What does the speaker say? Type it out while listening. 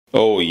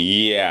Oh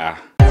yeah.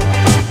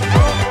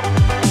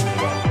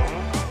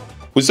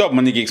 What's up,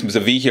 Money Geeks?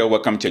 Mr. V here.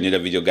 Welcome to another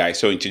video, guys.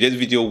 So in today's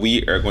video,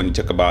 we are going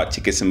to talk about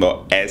ticker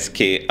symbol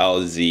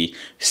SKLZ,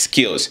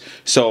 Skillz.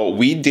 So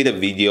we did a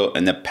video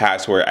in the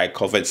past where I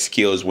covered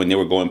Skillz when they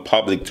were going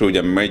public through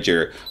the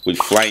merger with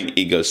Flying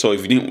Eagle. So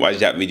if you didn't watch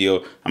that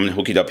video, I'm gonna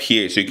hook it up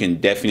here so you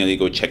can definitely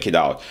go check it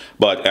out.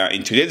 But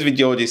in today's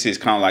video, this is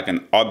kind of like an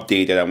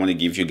update that I want to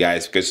give you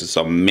guys because it's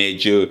some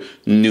major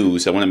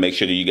news. I want to make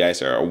sure that you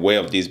guys are aware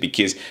of this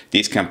because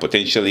this can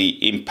potentially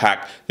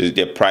impact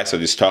the price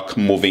of the stock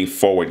moving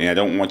forward. And I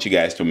don't want you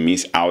guys to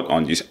miss out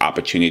on this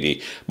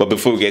opportunity. But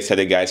before we get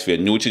started, guys, if you're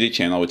new to the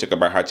channel, we talk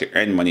about how to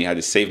earn money, how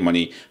to save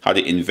money, how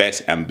to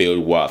invest and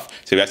build wealth.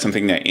 So if that's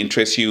something that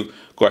interests you,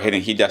 go ahead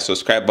and hit that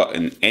subscribe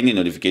button and the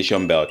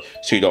notification bell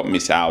so you don't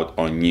miss out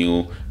on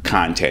new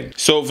content.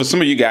 So for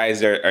some of you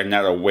guys that are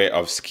not aware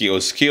of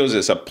Skillz, Skillz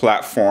is a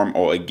platform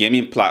or a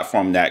gaming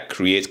platform that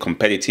creates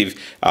competitive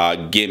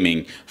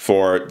gaming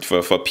for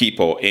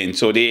people. And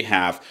so they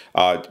have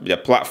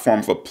the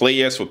platform for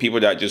players, for people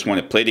that just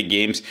want to play the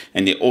games,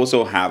 and they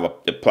also have a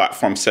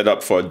platform set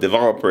up for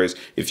developers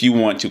if you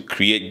want to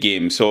create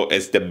games. So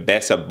it's the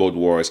best of both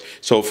worlds.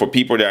 So for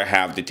people that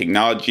have the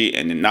technology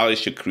and the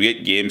knowledge to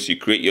create games, you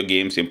create your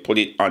games and put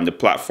it on the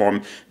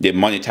platform, they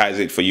monetize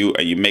it for you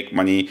and you make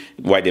money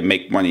while they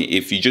make money.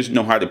 If you just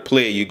know how to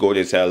play, you go,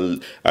 there's a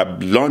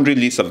laundry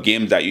list of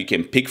games that you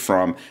can pick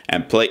from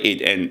and play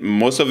it, and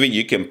most of it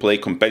you can play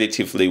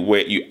competitively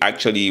where you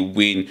actually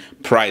win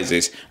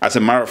prizes. As a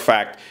matter of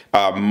fact,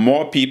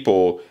 more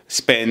people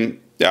spend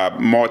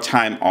more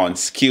time on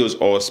Skillz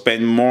or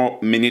spend more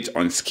minutes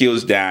on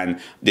Skillz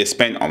than they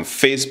spend on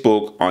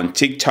Facebook, on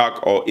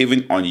TikTok, or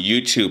even on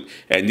YouTube.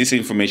 And this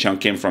information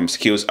came from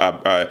Skillz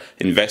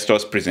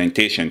investors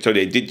presentation. So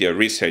they did their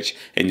research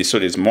and they saw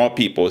there's more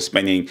people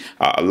spending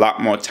a lot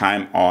more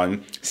time on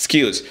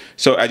Skillz.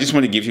 So I just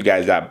want to give you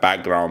guys that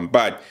background.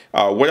 But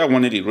what I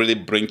wanted to really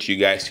bring to you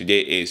guys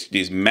today is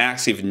this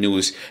massive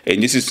news.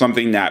 And this is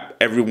something that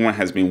everyone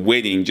has been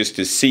waiting just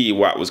to see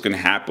what was going to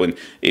happen,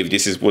 if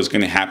this is what's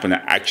going to happen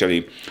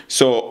actually.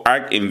 So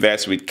Arkw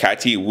Invest with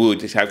Cathie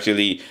has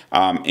actually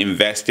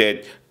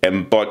invested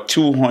and bought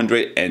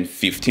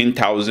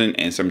 215,000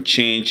 and some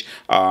change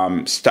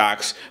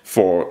stocks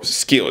for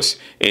Skillz.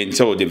 And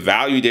so the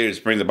value there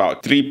brings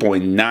about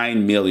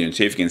 3.9 million.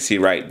 So if you can see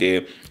right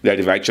there that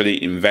they've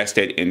actually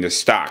invested in the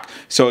stock.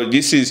 So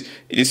this is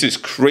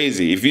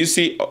crazy. If you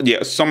see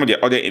some of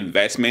the other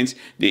investments,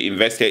 they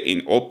invested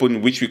in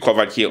Open, which we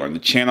covered here on the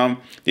channel.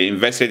 They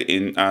invested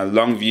in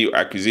Longview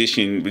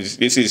acquisition.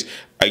 This is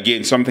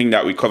again something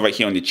that we cover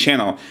here on the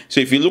channel.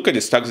 So if you look at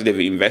the stocks that they've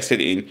invested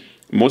in,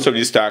 most of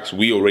these stocks,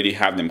 we already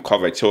have them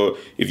covered. So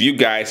if you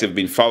guys have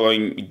been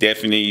following,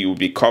 definitely you'll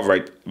be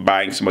covered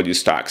buying some of these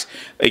stocks.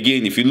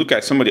 Again, if you look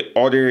at some of the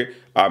other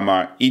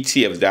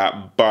ETFs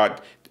that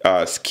bought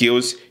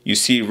Skillz, you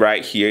see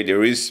right here,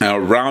 there is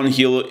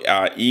Roundhill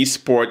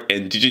Esport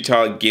and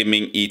Digital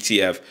Gaming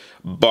ETF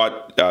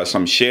bought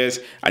some shares,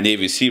 and if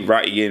you see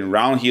right again,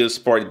 Roundhill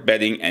Sport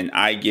Betting and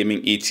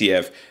iGaming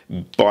ETF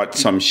bought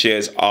some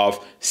shares of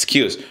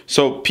Skillz.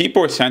 So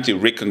people are starting to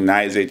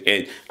recognize it,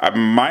 and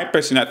my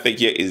personal thing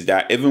here is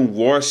that even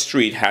Wall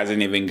Street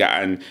hasn't even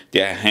gotten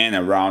their hand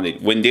around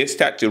it. When they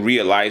start to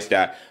realize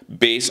that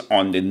based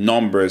on the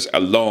numbers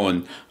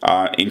alone,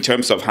 in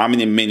terms of how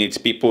many minutes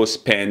people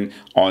spend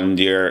on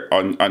their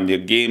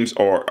games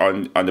or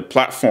on the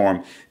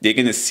platform, they're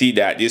gonna see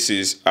that this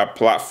is a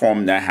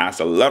platform that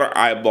has a lot of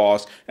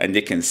eyeballs and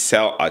they can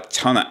sell a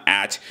ton of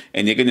ads,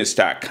 and they're gonna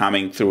start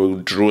coming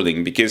through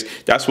drooling, because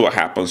that's what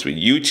happens with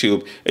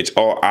YouTube. It's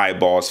all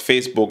eyeballs.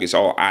 Facebook is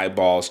all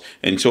eyeballs.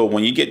 And so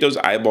when you get those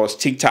eyeballs,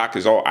 TikTok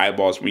is all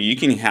eyeballs. When you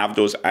can have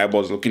those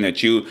eyeballs looking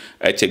at you,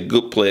 it's a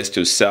good place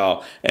to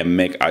sell and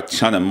make a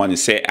ton of money,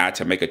 say ads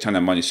to make a ton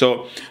of money.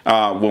 So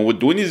when we're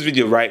doing this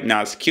video right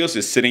now, Skillz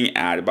is sitting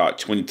at about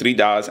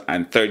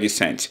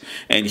 $23.30.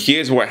 And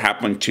here's what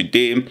happened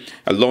today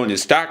alone. The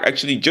stock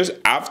actually just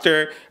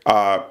after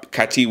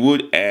Cathie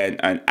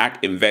and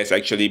Arkw Invest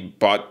actually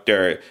bought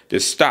the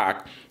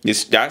stock,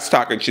 that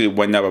stock actually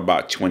went up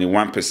about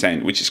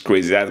 21%, which is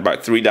crazy. That's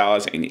about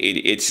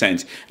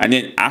 $3.88. And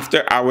then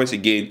after hours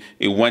again,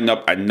 it went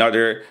up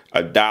another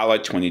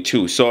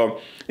 $1.22. So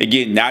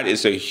again, that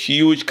is a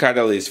huge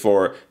catalyst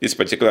for this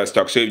particular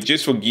stock. So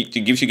just to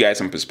give you guys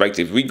some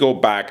perspective, we go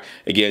back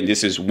again.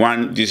 This is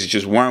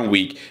just 1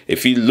 week.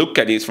 If you look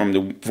at this from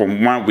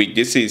 1 week,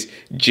 this is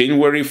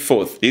January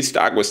 4th. This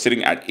stock was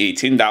sitting at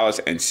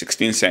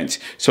 $18.16.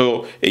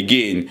 So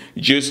again,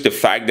 just the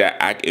fact that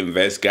Arkw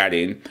Invest got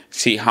in,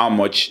 see how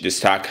much the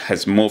stock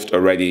has moved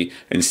already,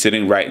 and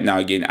sitting right now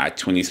again at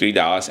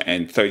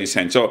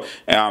 $23.30. So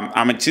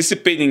I'm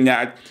anticipating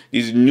that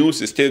this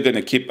news is still still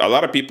going to keep, a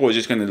lot of people are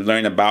just going to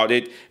learn about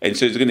it, and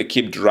so it's going to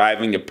keep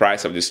driving the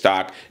price of the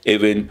stock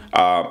even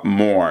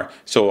more.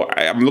 So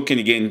I'm looking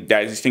again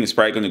that this thing is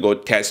probably going to go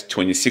test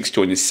 26,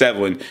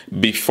 27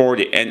 before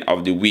the end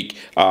of the week,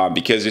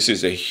 because this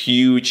is a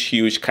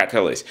huge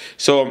catalyst.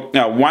 So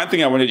now one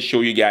thing I wanted to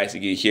show you guys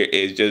again here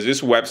is there's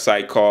this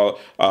website called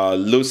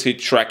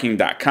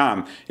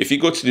lucidtracking.com. If you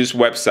go to this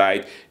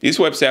website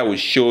will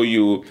show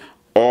you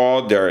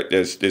all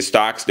the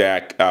stocks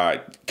that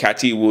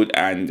Cathie Wood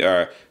and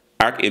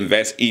Arkw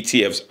Invest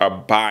ETFs are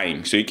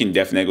buying. So you can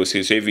definitely go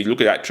see. So if you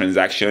look at that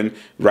transaction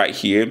right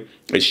here,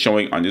 it's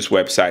showing on this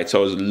website.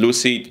 So it's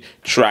Lucid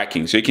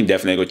Tracking. So you can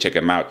definitely go check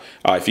them out.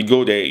 If you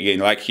go there again,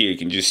 like here, you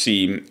can just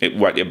see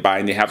what they're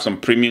buying. They have some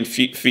premium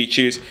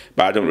features,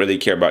 but I don't really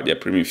care about their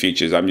premium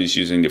features. I'm just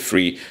using the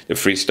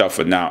free stuff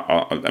for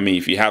now. I mean,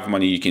 if you have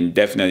money, you can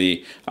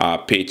definitely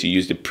pay to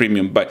use the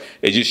premium. But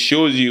it just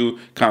shows you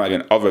kind of like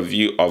an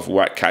overview of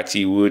what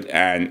Cathie Wood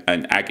and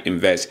Arkw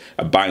Invest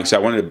are buying. So I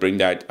wanted to bring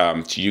that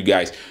to you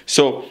guys.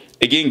 So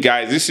again,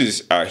 guys, this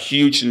is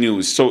huge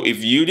news. So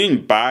if you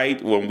didn't buy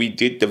it when we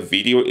did the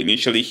video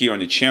initially here on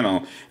the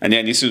channel, and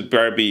then this is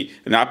probably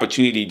an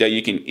opportunity that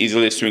you can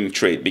easily swing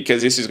trade,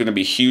 because this is going to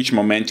be huge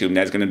momentum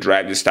that's going to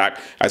drive the stock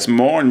as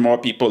more and more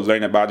people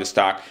learn about the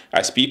stock,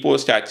 as people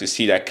start to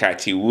see that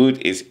Cathie Wood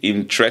is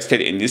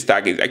interested in this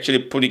stock, is actually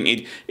putting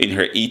it in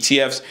her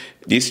ETFs.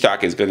 This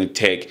stock is going to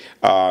take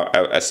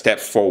a step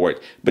forward.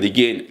 But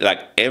again, like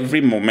every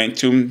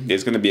momentum,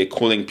 there's going to be a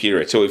cooling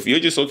period. So if you're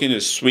just looking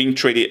to swing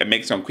trade it and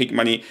make some quick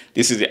money,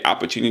 this is the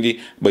opportunity.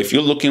 But if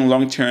you're looking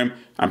long term,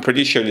 I'm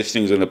pretty sure this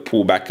thing's going to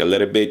pull back a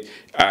little bit,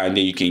 and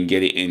then you can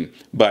get it in.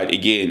 But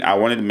again, I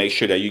wanted to make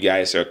sure that you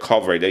guys are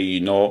covered, that you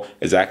know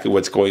exactly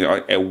what's going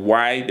on and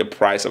why the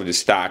price of the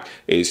stock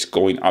is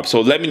going up. So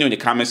let me know in the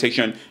comment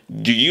section,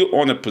 do you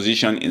own a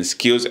position in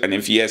Skillz? And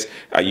if yes,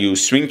 are you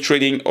swing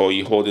trading or are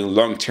you holding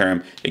long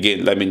term?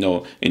 Again, let me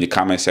know in the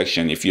comment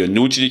section. If you're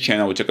new to the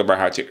channel, we talk about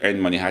how to earn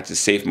money, how to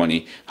save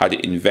money, how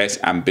to invest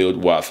and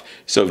build wealth.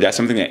 So if that's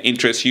something that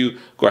interests you,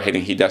 go ahead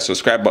and hit that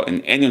subscribe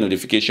button and the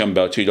notification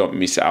bell so you don't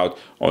miss out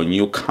on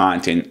new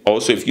content.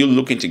 Also, if you're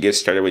looking to get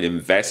started with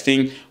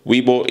investing,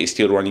 WeBull is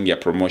still running their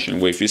promotion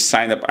where if you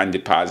sign up and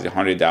deposit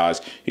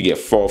 $100, you get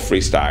 4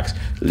 free stocks.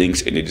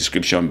 Links in the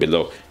description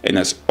below. And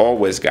as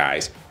always,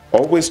 guys,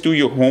 always do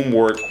your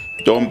homework,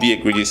 don't be a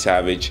greedy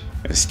savage,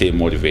 and stay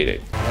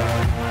motivated.